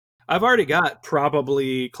I've already got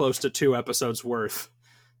probably close to 2 episodes worth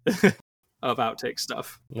of outtake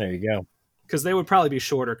stuff. There you go. Because they would probably be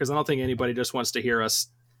shorter, because I don't think anybody just wants to hear us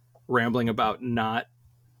rambling about not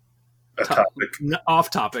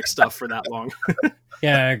off-topic stuff for that long.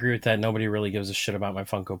 Yeah, I agree with that. Nobody really gives a shit about my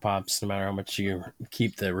Funko Pops, no matter how much you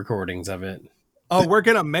keep the recordings of it. Oh, we're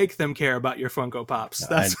going to make them care about your Funko Pops.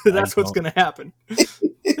 That's what's going to happen.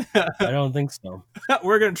 I don't think so.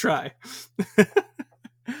 We're going to try.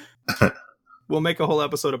 We'll make a whole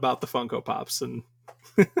episode about the Funko Pops. And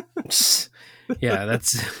yeah,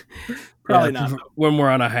 that's probably not. When we're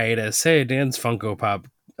on a hiatus. Hey, Dan's Funko Pop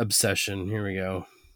obsession. Here we go.